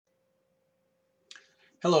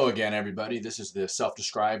Hello again, everybody. This is the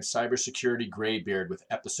self-described cybersecurity graybeard with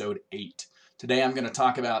episode 8. Today I'm going to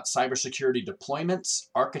talk about cybersecurity deployments,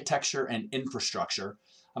 architecture, and infrastructure.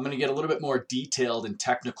 I'm going to get a little bit more detailed and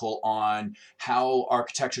technical on how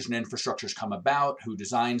architectures and infrastructures come about, who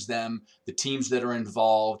designs them, the teams that are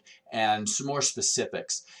involved, and some more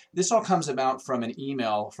specifics. This all comes about from an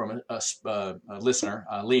email from a listener,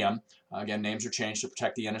 Liam. Again, names are changed to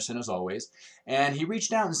protect the innocent as always. And he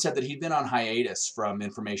reached out and said that he'd been on hiatus from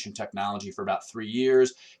information technology for about 3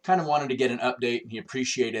 years, kind of wanted to get an update, and he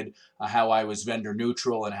appreciated how I was vendor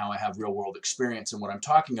neutral and how I have real world experience in what I'm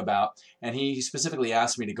talking about. And he specifically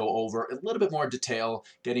asked me to go over a little bit more detail,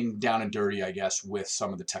 getting down and dirty, I guess, with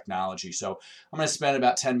some of the technology. So I'm going to spend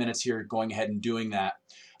about 10 minutes here going ahead and doing that.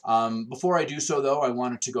 Before I do so, though, I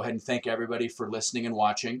wanted to go ahead and thank everybody for listening and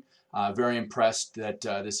watching. Very impressed that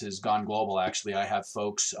this has gone global, actually. I have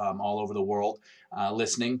folks all over the world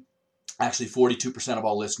listening. Actually, 42% of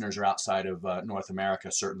all listeners are outside of North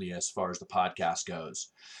America, certainly as far as the podcast goes.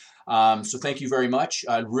 So thank you very much.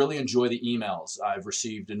 I really enjoy the emails. I've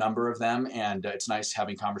received a number of them, and it's nice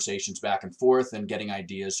having conversations back and forth and getting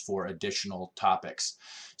ideas for additional topics.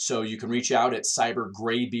 So you can reach out at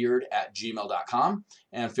cybergraybeard@gmail.com,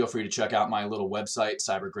 and feel free to check out my little website,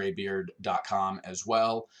 cybergraybeard.com, as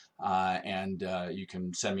well. You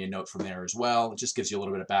can send me a note from there as well. It just gives you a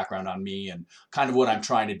little bit of background on me and kind of what I'm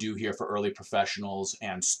trying to do here for early professionals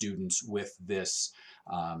and students with this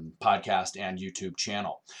podcast and YouTube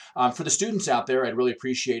channel. For the students out there, I'd really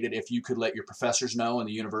appreciate it if you could let your professors know and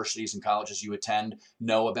the universities and colleges you attend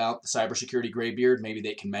know about the cybersecurity graybeard. Maybe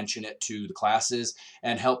they can mention it to the classes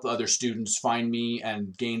and help other students find me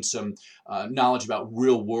and gain some knowledge about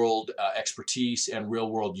real world expertise and real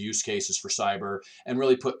world use cases for cyber, and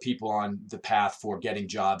really put people on the path for getting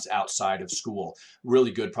jobs outside of school.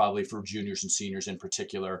 Really good probably for juniors and seniors in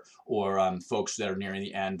particular, or folks that are nearing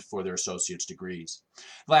the end for their associate's degrees.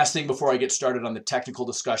 Last thing before I get started on the technical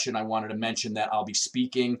discussion, I wanted to mention that I'll be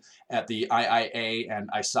speaking at the IIA and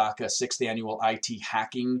ISACA 6th Annual IT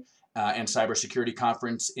Hacking and Cybersecurity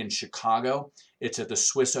Conference in Chicago. It's at the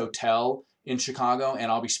Swiss Hotel in Chicago,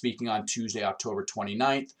 and I'll be speaking on Tuesday, October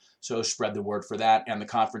 29th. So spread the word for that. And the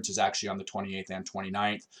conference is actually on the 28th and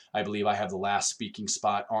 29th. I believe I have the last speaking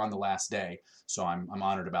spot on the last day, so I'm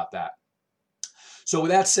honored about that. So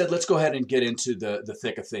with that said, let's go ahead and get into the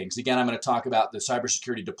thick of things. Again, I'm going to talk about the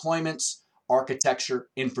cybersecurity deployments, architecture,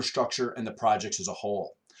 infrastructure, and the projects as a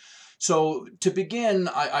whole. So to begin,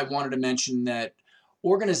 I wanted to mention that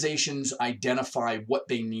organizations identify what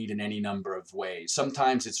they need in any number of ways.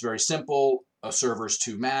 Sometimes it's very simple. A server's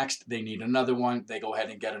too maxed. They need another one. They go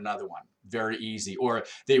ahead and get another one. Very easy. Or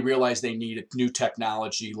they realize they need a new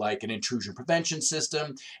technology like an intrusion prevention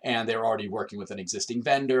system, and they're already working with an existing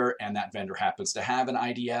vendor, and that vendor happens to have an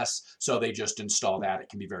IDS, so they just install that. It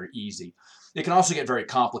can be very easy. It can also get very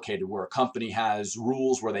complicated where a company has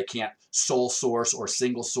rules where they can't sole source or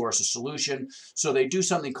single source a solution. So they do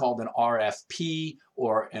something called an RFP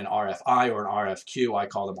or an RFI or an RFQ. I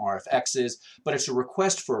call them RFXs, but it's a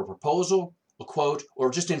request for a proposal, a quote,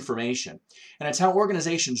 or just information. And it's how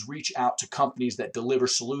organizations reach out to companies that deliver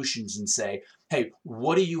solutions and say, hey,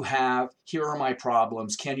 what do you have? Here are my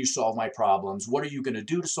problems. Can you solve my problems? What are you going to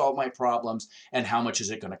do to solve my problems? And how much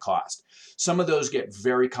is it going to cost? Some of those get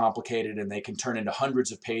very complicated and they can turn into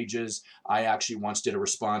hundreds of pages. I actually once did a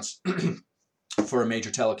response for a major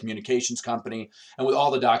telecommunications company, and with all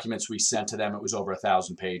the documents we sent to them, it was over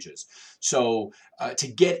 1,000 pages. So to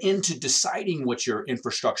get into deciding what your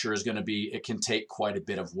infrastructure is going to be, it can take quite a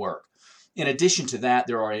bit of work. In addition to that,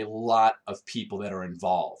 there are a lot of people that are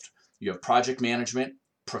involved. You have project management,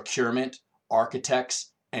 procurement,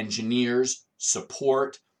 architects, engineers,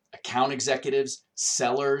 support, account executives,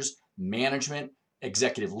 sellers, management,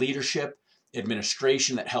 executive leadership,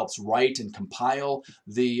 administration that helps write and compile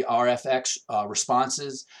the RFX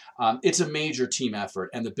responses. It's a major team effort,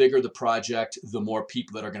 and the bigger the project, the more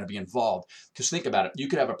people that are going to be involved. Because think about it, you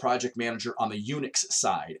could have a project manager on the Unix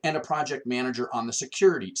side and a project manager on the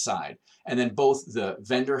security side, and then both the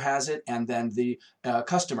vendor has it and then the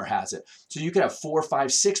customer has it. So you could have 4,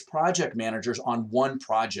 5, 6 project managers on one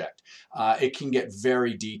project. It can get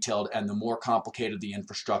very detailed, and the more complicated the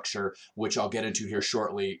infrastructure, which I'll get into here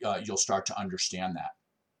shortly, you'll start to understand that.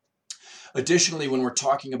 Additionally, when we're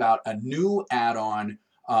talking about a new add-on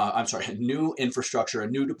new infrastructure, a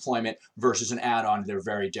new deployment versus an add-on. They're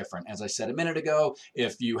very different. As I said a minute ago,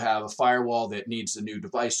 if you have a firewall that needs a new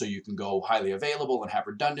device so you can go highly available and have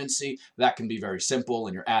redundancy, that can be very simple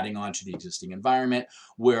and you're adding on to the existing environment.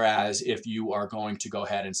 Whereas if you are going to go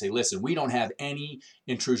ahead and say, listen, we don't have any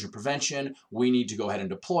intrusion prevention, we need to go ahead and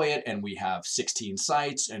deploy it, and we have 16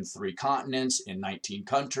 sites in 3 continents in 19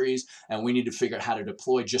 countries, and we need to figure out how to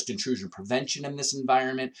deploy just intrusion prevention in this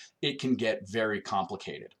environment, it can get very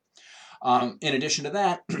complicated. In addition to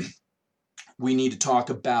that, we need to talk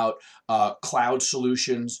about cloud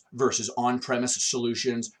solutions versus on-premise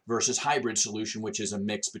solutions versus hybrid solution, which is a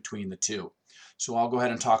mix between the two. So I'll go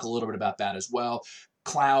ahead and talk a little bit about that as well.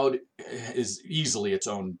 Cloud is easily its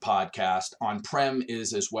own podcast. On-prem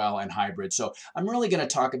is as well, and hybrid. So I'm really going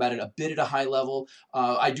to talk about it a bit at a high level.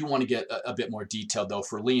 I do want to get a bit more detailed, though,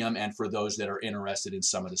 for Liam and for those that are interested in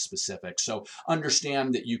some of the specifics. So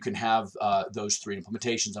understand that you can have those 3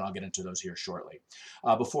 implementations, and I'll get into those here shortly.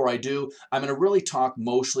 Before I do, I'm going to really talk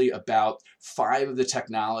mostly about 5 of the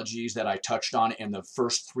technologies that I touched on in the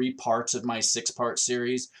first 3 parts of my 6-part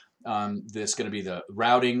series. This is going to be the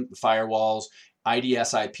routing, the firewalls,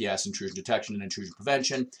 IDS, IPS, intrusion detection and intrusion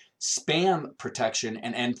prevention, spam protection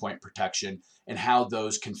and endpoint protection, and how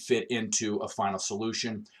those can fit into a final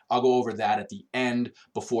solution. I'll go over that at the end.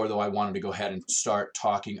 Before, though, I wanted to go ahead and start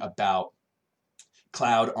talking about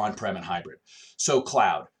cloud, on-prem, and hybrid. So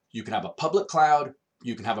cloud, you can have a public cloud,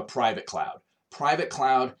 you can have a private cloud. Private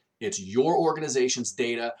cloud, it's your organization's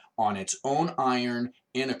data on its own iron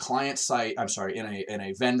in a client site, in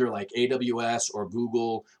a vendor like AWS or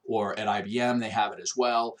Google, or at IBM, they have it as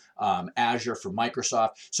well, Azure for Microsoft.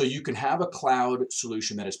 So you can have a cloud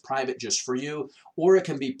solution that is private just for you, or it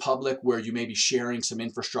can be public where you may be sharing some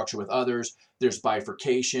infrastructure with others. There's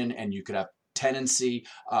bifurcation and you could have tenancy,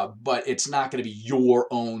 but it's not going to be your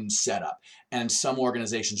own setup. And some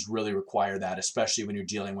organizations really require that, especially when you're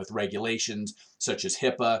dealing with regulations such as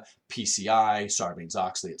HIPAA, PCI,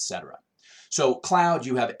 Sarbanes-Oxley, etc. So cloud,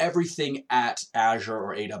 you have everything at Azure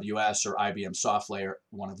or AWS or IBM SoftLayer,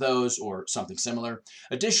 one of those or something similar.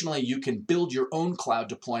 Additionally, you can build your own cloud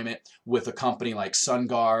deployment with a company like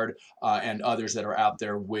SunGard and others that are out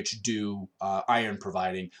there which do iron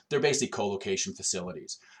providing. They're basically co-location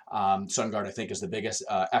facilities. SunGard, I think, is the biggest.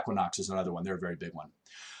 Equinox is another one. They're a very big one.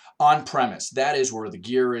 On-premise, that is where the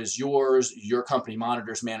gear is yours, your company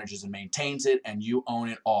monitors, manages, and maintains it, and you own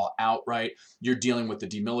it all outright. You're dealing with the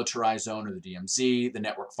demilitarized zone or the DMZ, the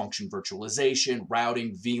network function virtualization,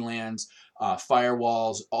 routing, VLANs,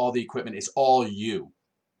 firewalls, all the equipment. It's all you.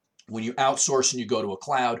 When you outsource and you go to a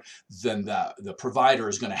cloud, then the provider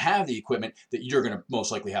is going to have the equipment that you're going to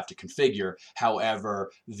most likely have to configure.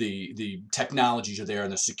 However, the technologies are there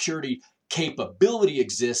and the security capability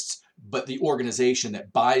exists, but the organization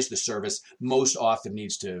that buys the service most often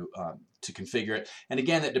needs to configure it. And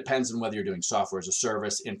again, that depends on whether you're doing software as a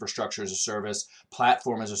service, infrastructure as a service,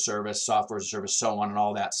 platform as a service, software as a service, so on and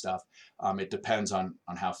all that stuff. It depends on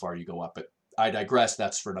how far you go up. But I digress.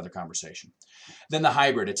 That's for another conversation. Then the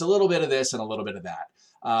hybrid. It's a little bit of this and a little bit of that.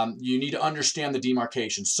 You need to understand the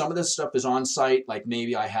demarcation. Some of this stuff is on site, like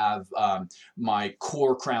maybe I have my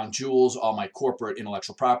core crown jewels, all my corporate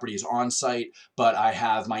intellectual property is on site, but I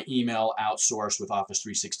have my email outsourced with Office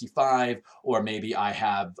 365, or maybe I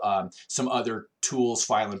have some other tools,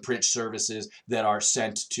 file and print services that are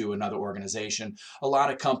sent to another organization. A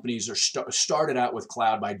lot of companies are started out with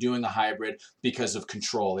cloud by doing a hybrid because of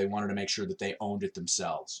control. They wanted to make sure that they owned it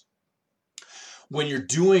themselves. When you're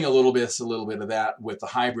doing a little bit of that with the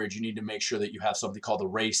hybrid, you need to make sure that you have something called the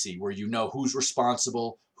RACI, where you know who's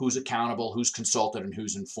responsible, who's accountable, who's consulted, and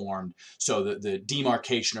who's informed. So the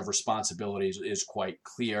demarcation of responsibilities is quite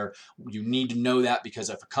clear. You need to know that because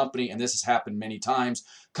if a company, and this has happened many times,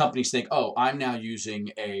 companies think, oh, I'm now using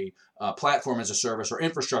a platform as a service or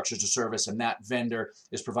infrastructure as a service, and that vendor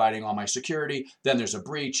is providing all my security. Then there's a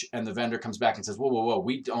breach, and the vendor comes back and says, whoa, whoa, whoa,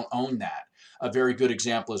 we don't own that. A very good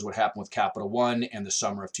example is what happened with Capital One in the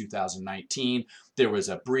summer of 2019. There was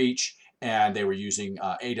a breach and they were using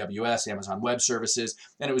AWS, Amazon Web Services.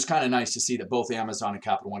 And it was kind of nice to see that both Amazon and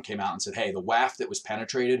Capital One came out and said, hey, the WAF that was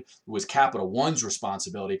penetrated was Capital One's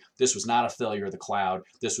responsibility. This was not a failure of the cloud.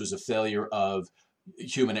 This was a failure of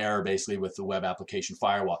human error, basically, with the web application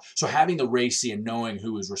firewall. So having the RACI and knowing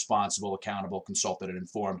who is responsible, accountable, consulted, and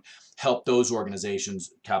informed helped those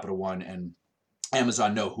organizations, Capital One and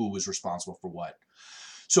Amazon, know who was responsible for what.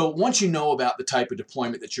 So once you know about the type of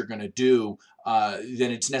deployment that you're going to do,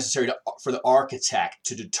 then it's necessary for the architect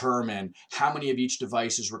to determine how many of each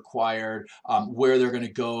device is required, where they're going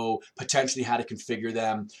to go, potentially how to configure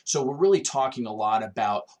them. So we're really talking a lot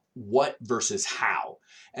about what versus how.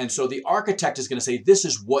 And so the architect is going to say, this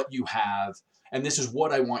is what you have, and this is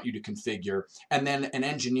what I want you to configure. And then an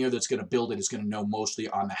engineer that's going to build it is going to know mostly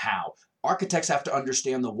on the how. Architects have to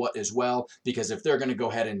understand the what as well, because if they're going to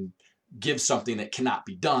go ahead and give something that cannot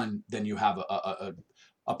be done, then you have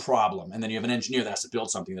a problem. And then you have an engineer that has to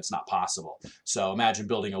build something that's not possible. So imagine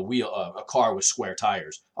building a car with square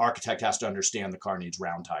tires. Architect has to understand the car needs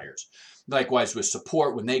round tires. Likewise with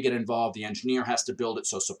support, when they get involved, the engineer has to build it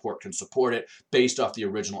so support can support it based off the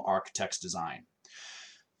original architect's design.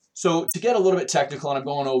 So to get a little bit technical, and I'm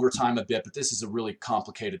going over time a bit, but this is a really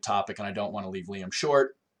complicated topic and I don't want to leave Liam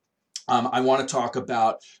short. I want to talk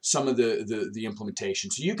about some of the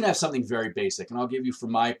implementation. So you can have something very basic, and I'll give you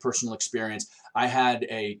from my personal experience. I had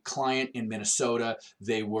a client in Minnesota.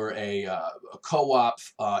 They were a co-op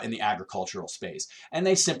in the agricultural space, and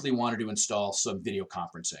they simply wanted to install some video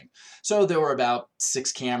conferencing. So there were about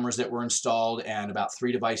 6 cameras that were installed and about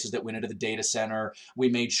 3 devices that went into the data center. We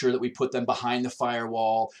made sure that we put them behind the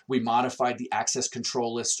firewall. We modified the access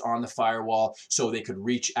control list on the firewall so they could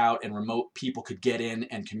reach out and remote people could get in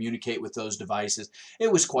and communicate with those devices.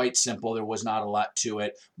 It was quite simple. There was not a lot to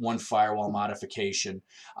it. One firewall modification.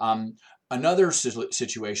 Another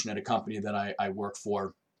situation at a company that I work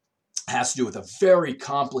for has to do with a very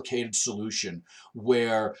complicated solution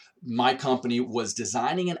where my company was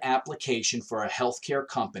designing an application for a healthcare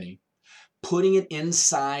company, putting it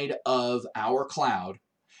inside of our cloud,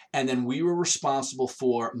 and then we were responsible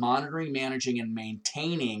for monitoring, managing, and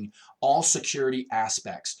maintaining all security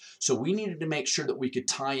aspects. So we needed to make sure that we could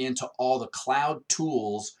tie into all the cloud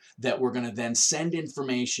tools that were going to then send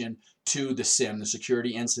information to the SIEM, the Security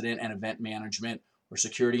Incident and Event Management, or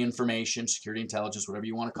security information, security intelligence, whatever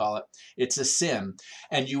you want to call it. It's a SIEM.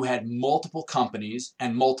 And you had multiple companies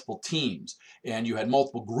and multiple teams. And you had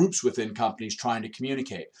multiple groups within companies trying to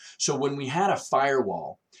communicate. So when we had a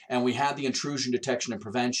firewall, and we had the intrusion detection and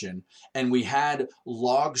prevention, and we had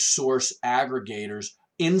log source aggregators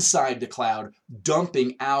inside the cloud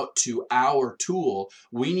dumping out to our tool,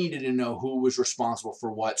 we needed to know who was responsible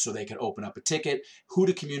for what so they could open up a ticket, who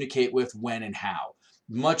to communicate with, when, and how.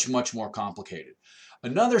 Much, much more complicated.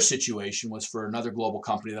 Another situation was for another global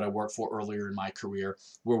company that I worked for earlier in my career,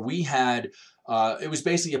 where we had, it was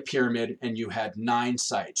basically a pyramid, and you had 9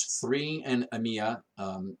 sites, 3 in EMEA,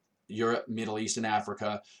 Europe, Middle East, and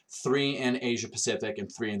Africa, 3 in Asia Pacific, and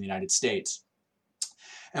 3 in the United States.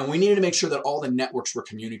 And we needed to make sure that all the networks were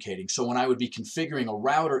communicating. So when I would be configuring a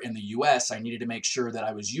router in the US, I needed to make sure that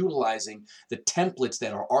I was utilizing the templates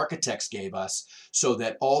that our architects gave us so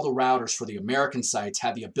that all the routers for the American sites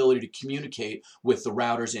had the ability to communicate with the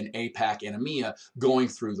routers in APAC and EMEA going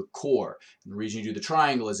through the core. And the reason you do the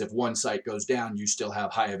triangle is if one site goes down, you still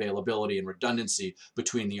have high availability and redundancy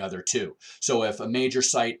between the other 2. So if a major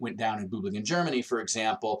site went down in Böblingen, Germany, for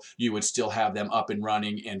example, you would still have them up and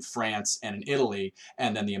running in France and in Italy,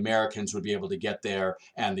 and then the Americans would be able to get there,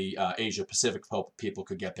 and the Asia Pacific people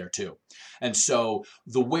could get there too. And so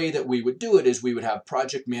the way that we would do it is we would have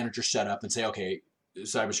project manager set up and say, okay,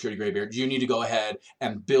 Cybersecurity Graybeard, you need to go ahead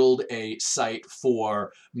and build a site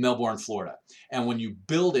for Melbourne, Florida. And when you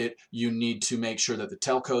build it, you need to make sure that the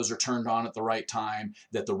telcos are turned on at the right time,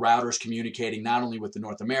 that the router is communicating not only with the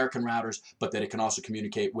North American routers, but that it can also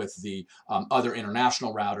communicate with the other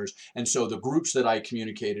international routers. And so the groups that I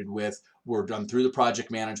communicated with were done through the project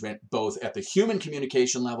management, both at the human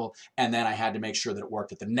communication level, and then I had to make sure that it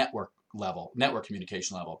worked at the network level, network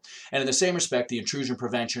communication level. And in the same respect, the intrusion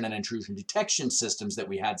prevention and intrusion detection systems that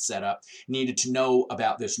we had set up needed to know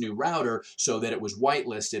about this new router so that it was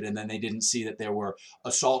whitelisted, and then they didn't see that there were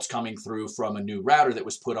assaults coming through from a new router that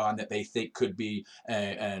was put on that they think could be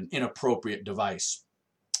an inappropriate device.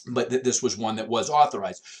 But this was one that was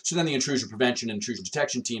authorized. So then the intrusion prevention and intrusion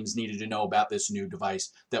detection teams needed to know about this new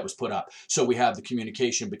device that was put up. So we have the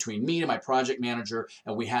communication between me and my project manager,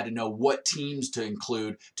 and we had to know what teams to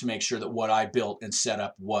include to make sure that what I built and set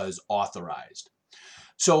up was authorized.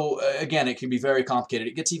 So again, it can be very complicated.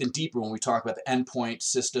 It gets even deeper when we talk about the endpoint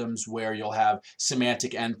systems, where you'll have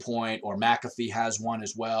Symantec Endpoint, or McAfee has one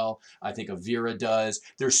as well. I think Avira does.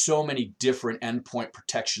 There's so many different endpoint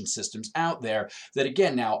protection systems out there that,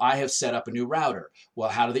 again, now I have set up a new router. Well,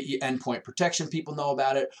 how do the endpoint protection people know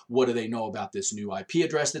about it? What do they know about this new IP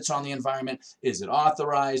address that's on the environment? Is it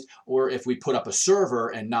authorized? Or if we put up a server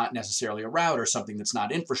and not necessarily a router, something that's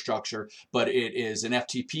not infrastructure, but it is an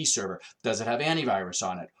FTP server, does it have antivirus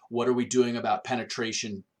on it? What are we doing about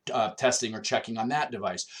penetration testing or checking on that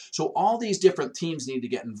device? So all these different teams need to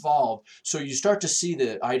get involved. So you start to see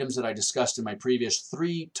the items that I discussed in my previous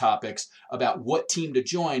 3 topics about what team to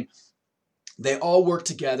join. they all work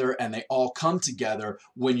together and they all come together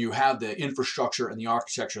when you have the infrastructure and the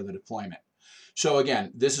architecture of the deployment. So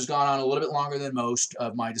again, this has gone on a little bit longer than most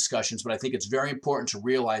of my discussions, but I think it's very important to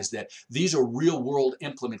realize that these are real world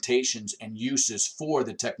implementations and uses for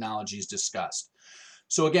the technologies discussed.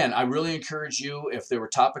 So again, I really encourage you, if there were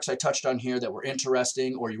topics I touched on here that were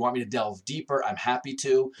interesting or you want me to delve deeper, I'm happy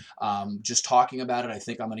to. Just talking about it, I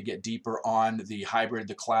think I'm going to get deeper on the hybrid,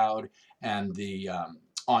 the cloud, and the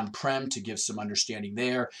on-prem to give some understanding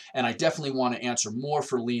there. And I definitely want to answer more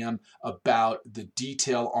for Liam about the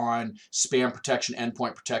detail on spam protection,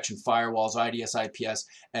 endpoint protection, firewalls, IDS, IPS,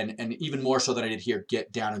 and even more so than I did here,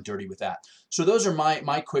 get down and dirty with that. So those are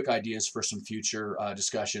my quick ideas for some future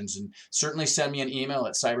discussions. And certainly send me an email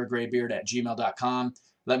at cybergraybeard@gmail.com.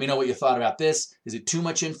 Let me know what you thought about this. Is it too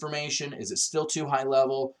much information? Is it still too high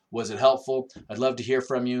level? Was it helpful? I'd love to hear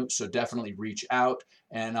from you, so definitely reach out.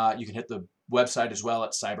 And you can hit the website as well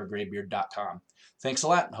at cybergraybeard.com. Thanks a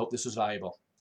lot. I hope this was valuable.